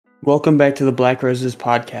Welcome back to the Black Roses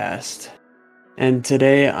podcast. And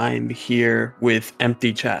today I'm here with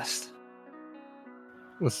Empty Chest.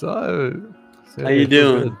 What's up? How you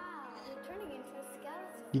doing?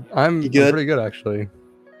 I'm good? pretty good actually.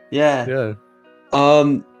 Yeah.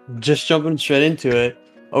 Yeah. Just jumping straight into it.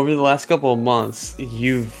 Over the last couple of months,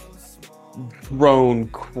 you've grown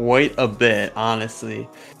quite a bit, honestly.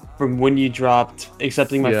 From when you dropped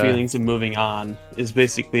Accepting My Yeah. Feelings and Moving On is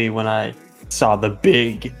basically when I saw the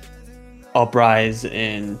big uprise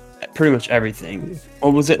in pretty much everything.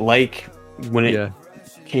 What was it like when it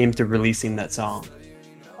came to releasing that song?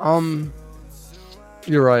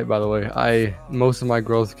 You're right, by the way. Most of my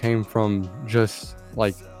growth came from just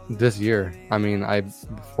like this year. I mean, I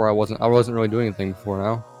wasn't really doing anything before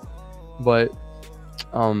now. But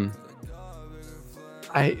I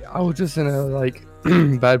was just in a like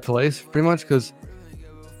bad place pretty much cuz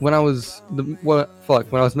when I was when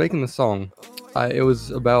I was making the song, it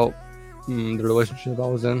was about the relationship I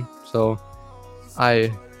was in. So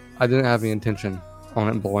I didn't have any intention on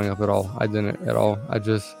it blowing up at all. I didn't at all. I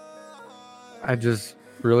just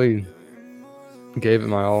really gave it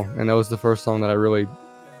my all, and that was the first song that I really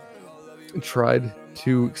tried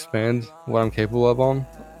to expand what I'm capable of on,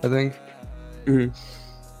 I think. Mm-hmm.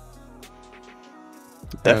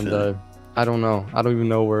 Definitely. And I don't know. I don't even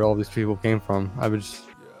know where all these people came from. I just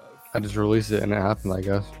released it and it happened, I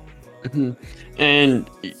guess. Mm-hmm. And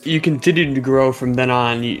you continued to grow from then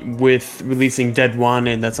on with releasing Dead One,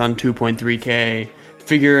 and that's on 2.3K.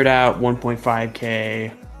 Figure It Out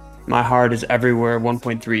 1.5K. My Heart Is Everywhere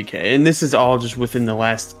 1.3K. And this is all just within the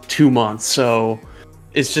last 2 months. So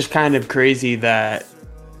it's just kind of crazy that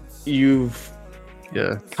you've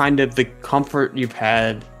kind of the comfort you've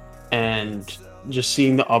had and just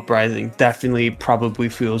seeing the uprising definitely probably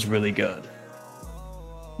feels really good.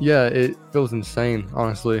 Yeah, it feels insane,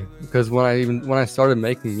 honestly, because when I started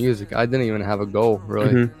making music, I didn't even have a goal,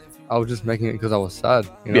 really. Mm-hmm. I was just making it because I was sad,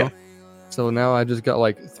 you know? Yeah. So now I just got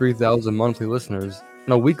like 3,000 monthly listeners,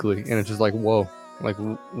 no, weekly, and it's just like, whoa, like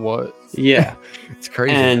what? Yeah. It's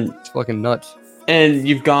crazy. And it's fucking nuts. And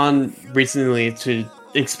you've gone recently to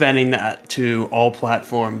expanding that to all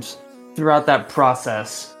platforms. Throughout that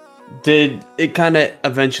process, did it kind of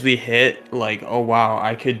eventually hit like, oh wow,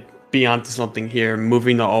 I could be onto something here?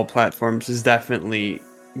 Moving to all platforms is definitely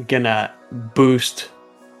gonna boost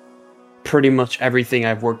pretty much everything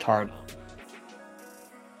I've worked hard on.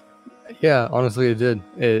 Yeah, honestly, it did.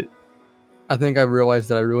 I think I realized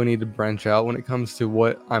that I really need to branch out when it comes to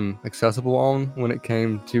what I'm accessible on. When it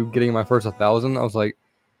came to getting my first 1,000, I was like,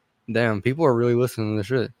 damn, people are really listening to this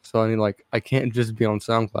shit. So I mean, like, I can't just be on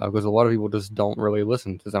SoundCloud because a lot of people just don't really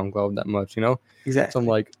listen to SoundCloud that much, you know? Exactly. So I'm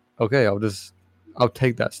like, okay, I'll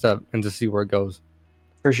take that step and just see where it goes.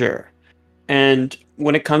 For sure. And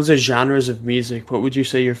when it comes to genres of music, what would you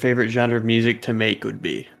say your favorite genre of music to make would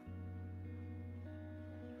be?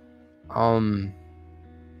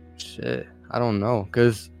 Shit, I don't know,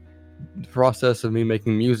 because the process of me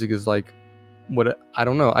making music is like, I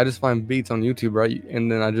don't know. I just find beats on YouTube, right?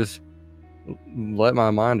 And then I just let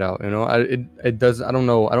my mind out, you know? It does, I don't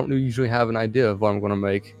know. I don't usually have an idea of what I'm going to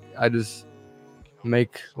make. I just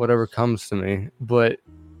make whatever comes to me. But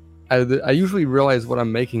I usually realize what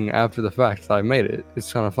I'm making after the fact that I made it.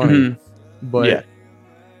 It's kind of funny. Mm-hmm. But yeah.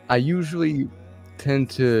 I usually tend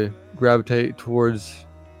to gravitate towards,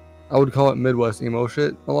 I would call it Midwest emo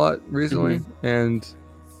shit a lot recently. Mm-hmm. And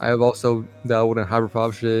I have also dabbled in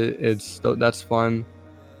hyperpop shit. That's fun.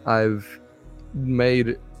 I've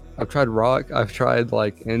tried rock. I've tried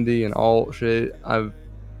like indie and alt shit.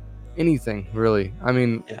 Anything really. I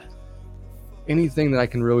mean, anything that I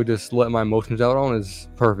can really just let my emotions out on is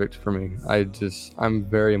perfect for me. I'm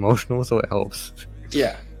very emotional, so it helps.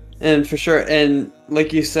 Yeah. And for sure, and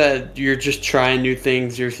like you said, you're just trying new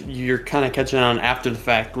things. You're kind of catching on after the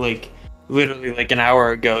fact. Like literally, like an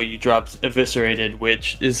hour ago, you dropped "Eviscerated,"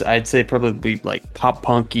 which is, I'd say, probably like pop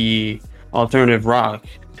punky alternative rock.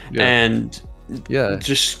 Yeah. And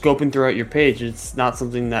just scoping throughout your page, it's not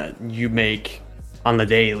something that you make on the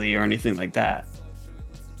daily or anything like that.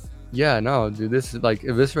 Yeah, no, dude. This is like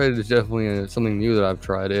 "Eviscerated" is definitely something new that I've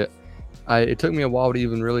tried. It took me a while to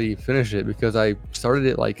even really finish it because I started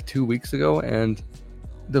it like 2 weeks ago, and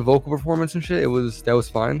the vocal performance and shit, that was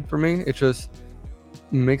fine for me. It's just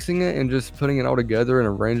mixing it and just putting it all together and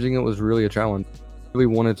arranging it was really a challenge. I really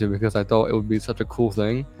wanted to because I thought it would be such a cool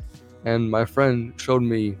thing. And my friend showed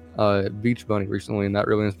me Beach Bunny recently, and that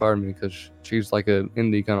really inspired me because she's like an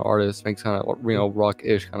indie kind of artist, makes kind of, you know,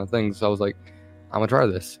 rock-ish kind of things. So I was like, I'm gonna try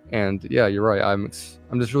this. And yeah, you're right. I'm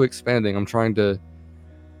just really expanding. I'm trying to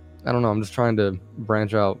I don't know. I'm just trying to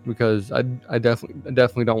branch out because I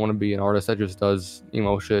definitely don't want to be an artist that just does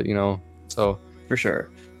emo shit, you know. So For sure.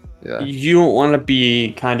 yeah, You don't want to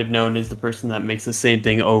be kind of known as the person that makes the same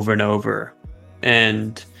thing over and over.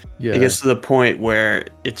 And it yeah, gets to the point where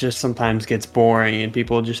it just sometimes gets boring and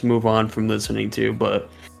people just move on from listening to. But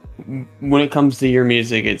when it comes to your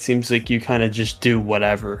music, it seems like you kind of just do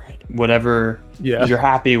whatever yeah, you're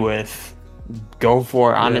happy with, go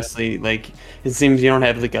for it. yeah, Honestly, like it seems you don't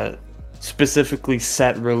have like a specifically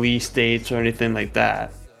set release dates or anything like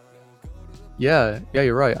that. yeah, yeah.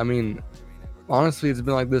 You're right. I mean, honestly, it's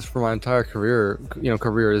been like this for my entire career. You know,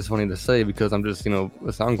 career is funny to say because I'm just, you know,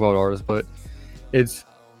 a SoundCloud artist, but it's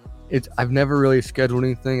I've never really scheduled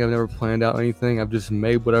anything. I've never planned out anything. I've just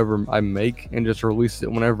made whatever I make and just released it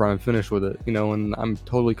whenever I'm finished with it, you know, and I'm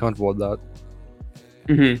totally comfortable with that.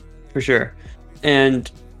 For sure. And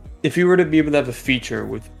if you were to be able to have a feature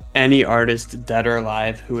with any artist, dead or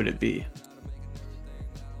alive, who would it be?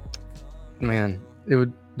 Man, it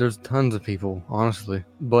would there's tons of people, honestly.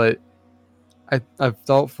 But I've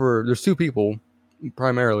thought for there's two people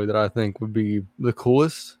primarily that I think would be the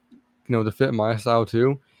coolest, you know, to fit my style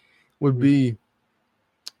too, would Mhm. be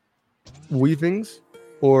Weavings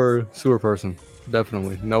or Sewer Person.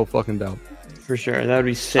 Definitely. No fucking doubt. For sure, that would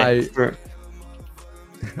be sick. I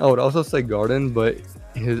I would also say Garden, but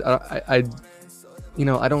his I you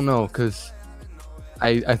know, I don't know because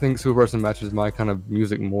I think Super Person matches my kind of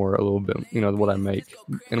music more a little bit, you know, what I make,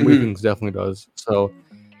 and Mhm. Weepings definitely does. So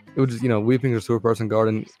it would just, you know, Weepings or Super Person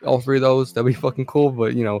Garden, all three of those that'd be fucking cool.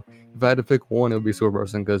 But you know, if I had to pick one, it would be Super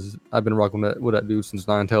Person because I've been rocking with that dude since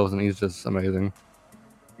Nine Tails, and he's just amazing.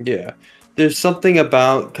 Yeah. There's something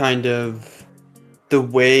about kind of the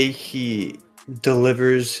way he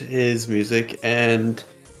delivers his music and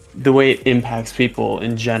the way it impacts people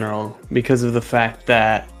in general because of the fact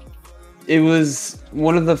that it was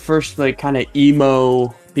one of the first like kind of emo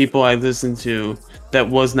people I listened to that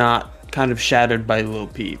was not kind of shattered by Lil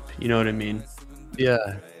Peep. You know what I mean? Yeah,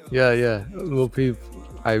 yeah. Lil Peep,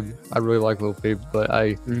 I really like Lil Peep, but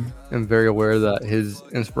I Mhm. am very aware that his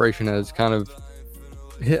inspiration has kind of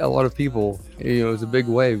hit a lot of people. You know, it's a big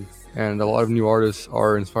wave, and a lot of new artists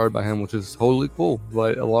are inspired by him, which is totally cool.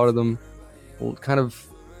 But a lot of them will kind of,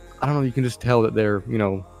 I don't know, you can just tell that they're, you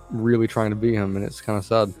know, really trying to be him, and it's kind of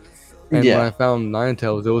sad. And when Yeah. I found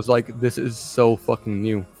Ninetales, it was like, this is so fucking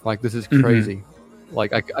new. Like, this is hmm crazy.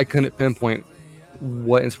 Like, I couldn't pinpoint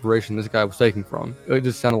what inspiration this guy was taking from. It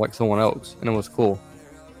just sounded like someone else, and it was cool.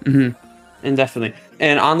 hmm And definitely.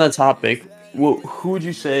 And on the topic, who would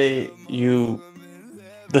you say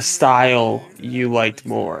the style you liked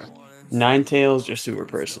more? Ninetales or Sewer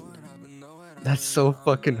Person? That's so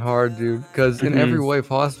fucking hard, dude. Because in every hmm way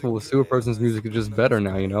possible, Sewer Person's music is just better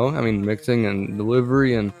now, you know? I mean, mixing and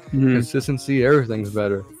delivery and hmm consistency, everything's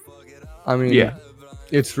better. I Yeah, mean,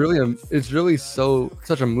 it's really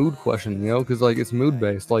such a mood question, you know? Because, like, it's mood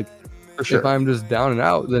based. Like, for if sure. I'm just down and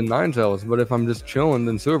out, then Ninetales. But if I'm just chilling,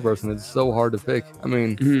 then Sewer Person. It's so hard to pick. I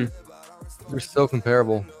mean, hmm they're so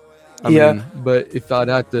comparable. I Yeah, mean, but if I'd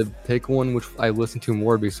have to pick one, which I listen to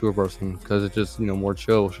more, it'd be Sewer Person. Because it's just, you know, more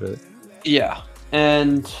chill shit. yeah.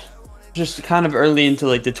 And just kind of early into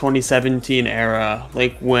like the 2017 era,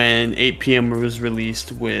 like when 8 p.m. was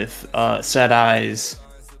released with Set Eyes,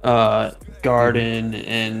 Hmm. Garden,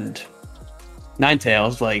 and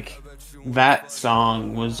Ninetales, like that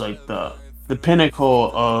song was like the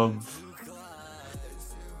pinnacle of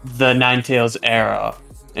the Ninetales era.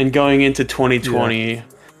 And going into Yeah. 2020,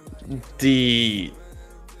 the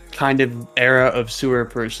kind of era of Sewer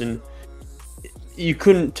Person, you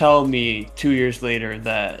couldn't tell me 2 years later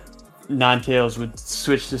that Ninetales would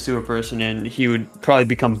switch to Sewer Person and he would probably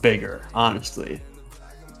become bigger, honestly.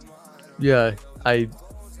 Yeah, I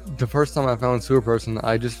the first time I found Sewer Person,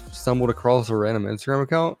 I just stumbled across a random Instagram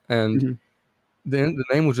account, and Mhm. the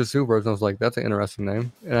name was just Sewer Person. I was like, "That's an interesting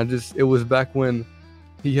name." And it was back when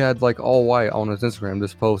he had like all white on his Instagram.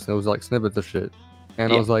 This post, and it was like snippets of shit,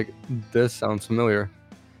 and I Yeah, was like, "This sounds familiar."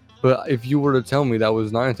 But if you were to tell me that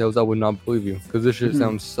was Ninetales, I would not believe you because this shit mhm,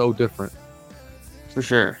 sounds so different. for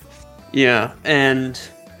sure. Yeah, and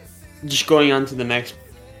just going on to the next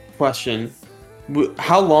question,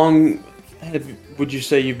 how long would you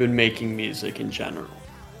say you've been making music in general?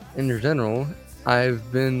 In general,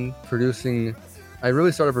 I've been producing. I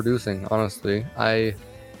really started producing, honestly. I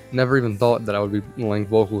never even thought that I would be laying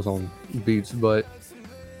vocals on beats, but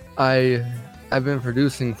I I've been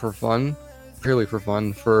producing for fun, purely for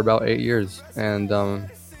fun, for about 8 years, and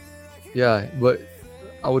yeah. But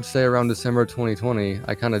I would say around December 2020,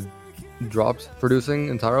 I kind of dropped producing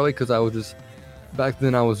entirely because I was just back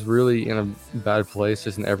then I was really in a bad place,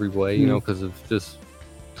 just in every way, you know, Mhm. because of just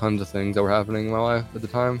tons of things that were happening in my life at the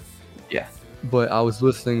time. Yeah. But I was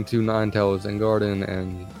listening to Ninetales and Garden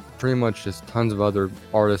and pretty much just tons of other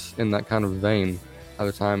artists in that kind of vein at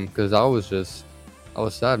the time, because I was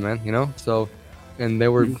sad, man, you know? So, and they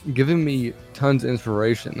were giving me tons of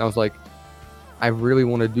inspiration. I was like, I really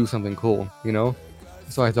want to do something cool, you know?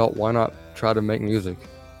 So I thought, why not try to make music?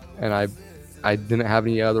 And I didn't have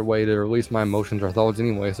any other way to release my emotions or thoughts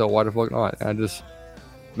anyway, so why the fuck not? And I just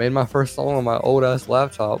made my first song on my old ass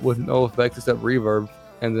laptop with no effects except reverb,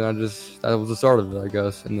 and then that was the start of it, I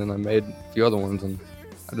guess. And then I made a few other ones, and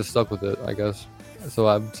I just stuck with it, I guess. So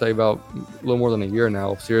I'd say about a little more than a year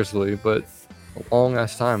now, seriously, but a long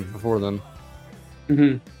ass time before then.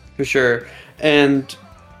 For sure. And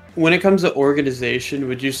when it comes to organization,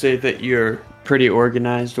 would you say that you're pretty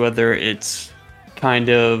organized, whether it's kind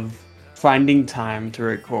of finding time to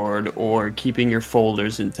record or keeping your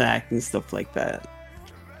folders intact and stuff like that?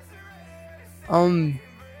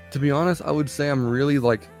 To be honest, I would say I'm really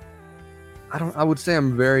like, I would say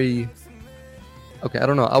I'm very, okay, I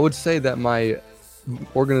don't know. I would say that my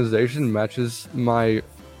organization matches my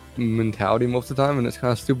mentality most of the time, and it's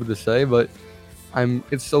kind of stupid to say, but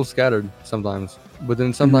it's so scattered sometimes. But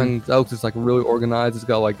then sometimes else it's like really organized. It's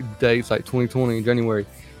got like dates like 2020 in January.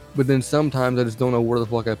 But then sometimes I just don't know where the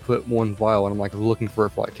fuck I put one file, and I'm like looking for it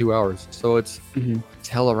for like 2 hours. So it's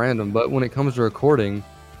hella random. But when it comes to recording,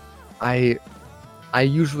 I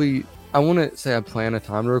usually, I wouldn't say I plan a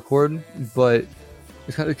time to record, but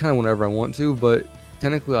it's kind of whenever I want to. But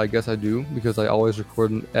technically, I guess I do, because I always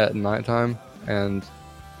record at nighttime, and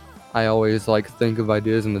I always like think of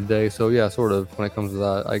ideas in the day. So yeah, sort of when it comes to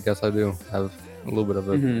that, I guess I do have a little bit of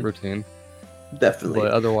a routine. Definitely.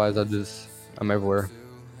 But otherwise, I'm everywhere.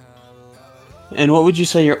 And what would you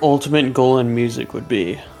say your ultimate goal in music would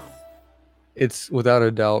be? It's without a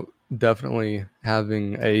doubt definitely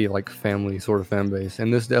having a like family sort of fan base,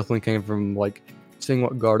 and this definitely came from like seeing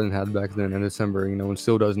what Garden had back then in December, you know, and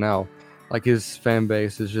still does now. Like his fan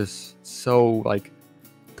base is just so like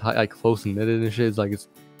close and knitted and shit.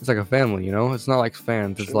 It's like a family, you know. It's not like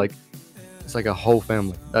fans. It's like a whole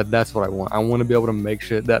family. That's what I want. I want to be able to make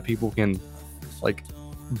shit that people can like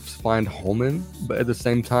find home in, but at the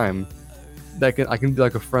same time, I can be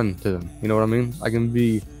like a friend to them. You know what I mean? I can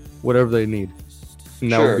be whatever they need.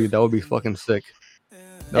 And that would be fucking sick.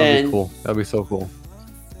 That would be cool. That would be so cool.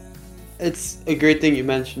 It's a great thing you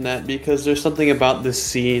mentioned that, because there's something about this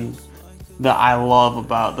scene that I love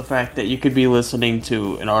about the fact that you could be listening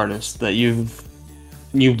to an artist that you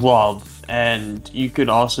love, and you could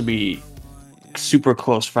also be super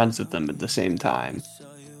close friends with them at the same time.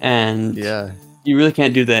 And Yeah. you really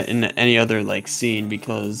can't do that in any other like scene,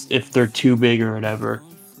 because if they're too big or whatever,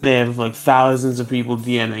 they have like thousands of people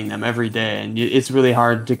DMing them every day, and it's really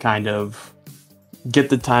hard to kind of get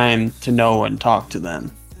the time to know and talk to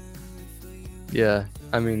them. Yeah.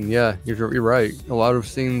 I mean, yeah, you're right. A lot of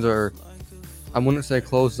scenes are, I wouldn't say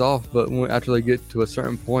closed off, but after they get to a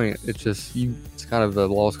certain point, it's just it's kind of a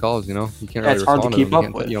lost cause, you know. You can't really It's hard to respond keep them.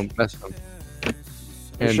 up with. You know, mess with them.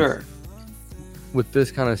 For And sure. with this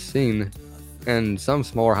kind of scene, and some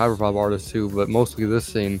smaller hyperpop artists too, but mostly this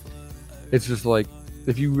scene, it's just like,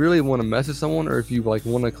 if you really want to message someone, or if you like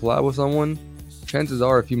want to collab with someone, chances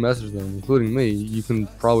are if you message them, including me, you can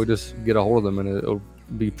probably just get a hold of them, and it'll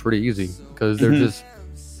be pretty easy, because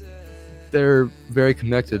they're very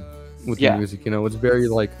connected with the music, you know. It's very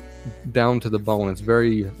like down to the bone. It's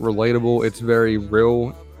very relatable. It's very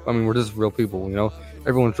real. I mean, we're just real people, you know.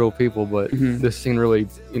 Everyone's real people, but this scene really,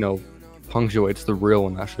 you know, punctuates the real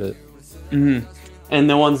in that shit. And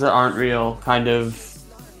the ones that aren't real, kind of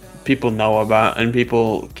people know about, and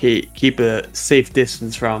people keep a safe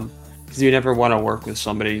distance from, because you never want to work with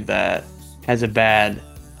somebody that has a bad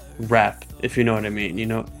rep, if you know what I mean, you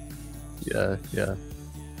know. Yeah,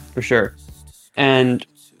 For sure. And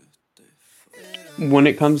when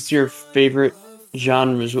it comes to your favorite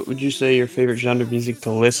genres, what would you say your favorite genre of music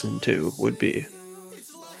to listen to would be?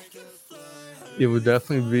 it would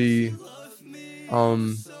definitely be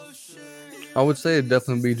I would say it'd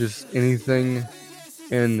definitely be just anything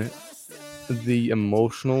in the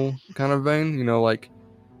emotional kind of vein, you know. Like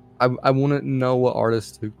I wouldn't know what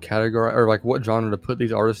artists to categorize, or like what genre to put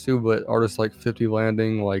these artists to, but artists like 50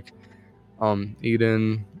 Landing, like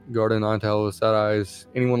Eden, Garden, Ninetales, Sad Eyes,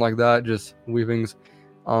 anyone like that, just Weavings.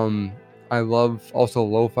 I love also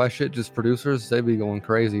lo-fi shit, just producers, they be going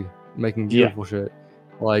crazy, making beautiful shit,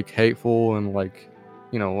 like Hateful, and like,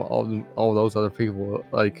 you know, all those other people,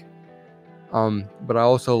 like. But I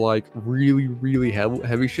also like really, really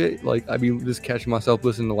heavy shit. Like I be just catching myself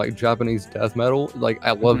listening to like Japanese death metal. Like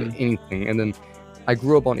I love anything. And then I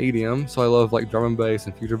grew up on EDM, so I love like drum and bass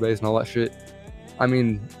and future bass and all that shit. I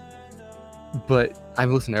mean, but I've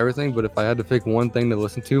listened to everything. But if I had to pick one thing to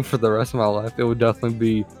listen to for the rest of my life, it would definitely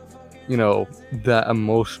be, that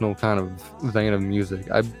emotional kind of vein of music.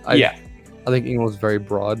 Yeah, I think emo is very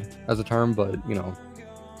broad as a term, but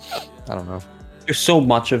I don't know. there's so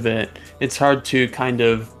much of it. It's hard to kind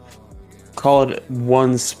of call it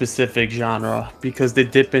one specific genre because they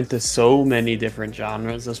dip into so many different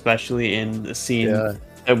genres, especially in the scene Yeah,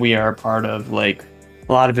 that we are a part of. Like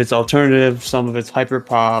a lot of it's alternative, some of it's hyper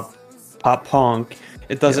pop, pop punk.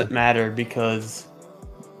 It yeah, doesn't matter because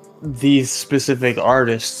these specific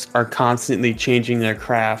artists are constantly changing their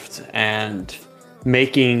craft and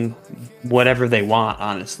making whatever they want.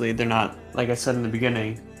 Honestly, they're not, like I said in the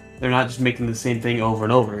beginning, they're not just making the same thing over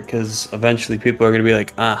and over because eventually people are going to be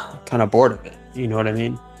like, kind of bored of it. You know what I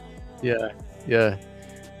mean? yeah, yeah.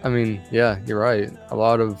 I mean, yeah, you're right. A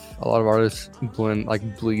lot of artists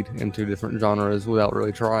bleed into different genres without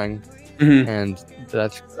really trying, Hmm. and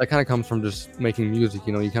that kind of comes from just making music.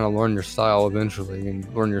 You kind of learn your style eventually and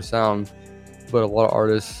learn your sound. But a lot of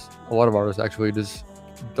artists actually just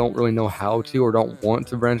don't really know how to or don't want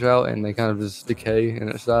to branch out, and they kind of just decay, and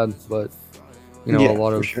it's sad. But a Yeah,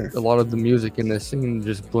 lot for of sure. a lot of the music in this scene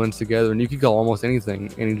just blends together, and you could call almost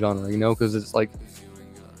anything any genre, because it's like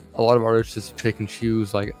a lot of artists just pick and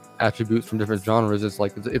choose like attributes from different genres. It's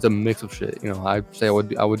like it's a mix of shit. I say I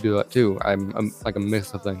would do that too. I'm like a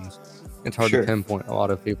mix of things. It's hard to Sure. pinpoint a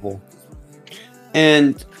lot of people.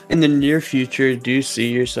 And in the near future, do you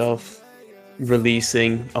see yourself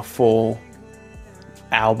releasing a full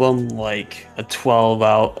album, like a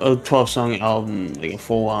 12 song album, like a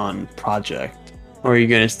full on project? Or are you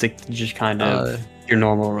gonna stick to just kind Uh, of your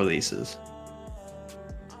normal releases?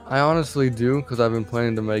 I honestly do because I've been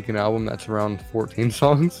planning to make an album that's around 14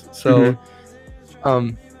 songs. Hmm. So,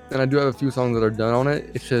 and I do have a few songs that are done on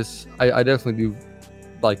it. It's just I definitely do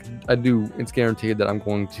like I do. It's guaranteed that I'm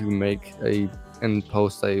going to make and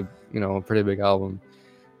post a pretty big album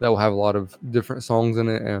that will have a lot of different songs in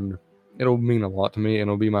it, and it'll mean a lot to me, and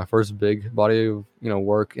it'll be my first big body of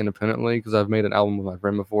work independently because I've made an album with my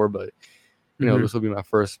friend before, but Hmm. this will be my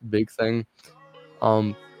first big thing.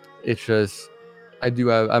 Um, it's just I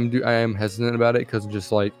am hesitant about it because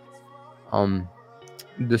just like um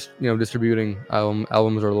distributing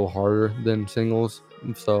albums are a little harder than singles,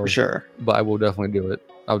 For so sure. but I will definitely do it.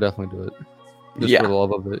 I'll definitely do it just for Yeah. the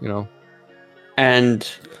love of it. And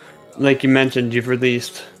like you mentioned, you've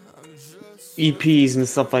released EPs and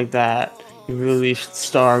stuff like that. You've released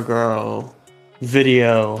Stargirl,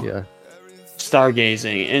 Video, Yeah,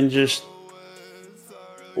 Stargazing, and just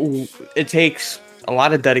it takes a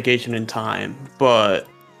lot of dedication and time, but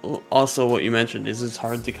also what you mentioned is it's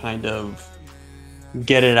hard to kind of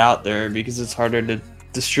get it out there because it's harder to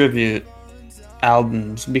distribute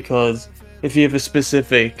albums because if you have a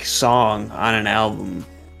specific song on an album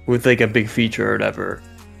with like a big feature or whatever,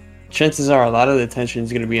 chances are a lot of the attention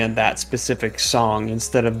is going to be on that specific song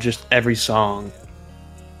instead of just every song.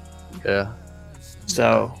 yeah, yeah.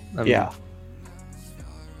 So, I mean, yeah.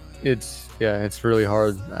 it's really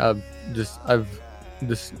hard. I've just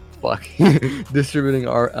fuck distributing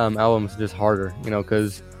our albums is just harder,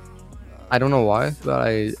 because I don't know why, but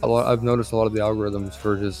I've noticed a lot of the algorithms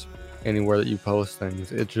for just anywhere that you post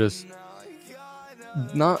things. It's just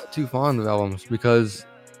not too fond of albums because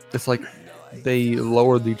it's like they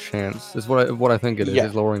lower the chance. Is what I think it is. Yeah.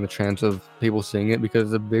 Is lowering the chance of people seeing it because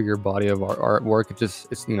it's a bigger body of artwork. It's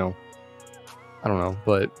I don't know,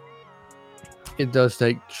 but it does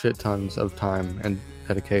take shit tons of time and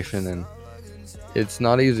dedication, and it's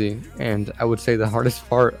not easy. And I would say the hardest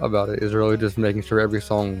part about it is really just making sure every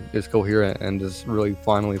song is coherent and just really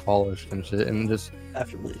finely polished and shit. And just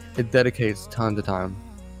Definitely. it dedicates tons of time.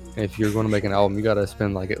 If you're going to make an album, you got to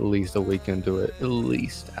spend like at least a week into it, at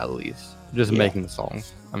least, just Yeah, making the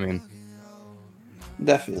songs. I mean,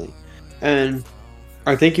 definitely. And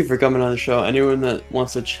I thank you for coming on the show. Anyone that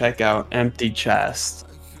wants to check out Empty Chest,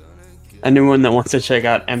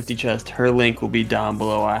 her link will be down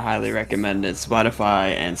below. I highly recommend it.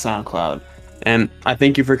 Spotify and SoundCloud. And I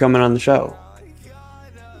thank you for coming on the show.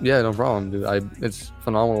 yeah, no problem, dude. It's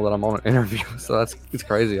phenomenal that I'm on an interview. So it's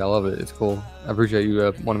crazy. I love it. It's cool. I appreciate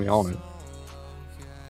you wanting me on it.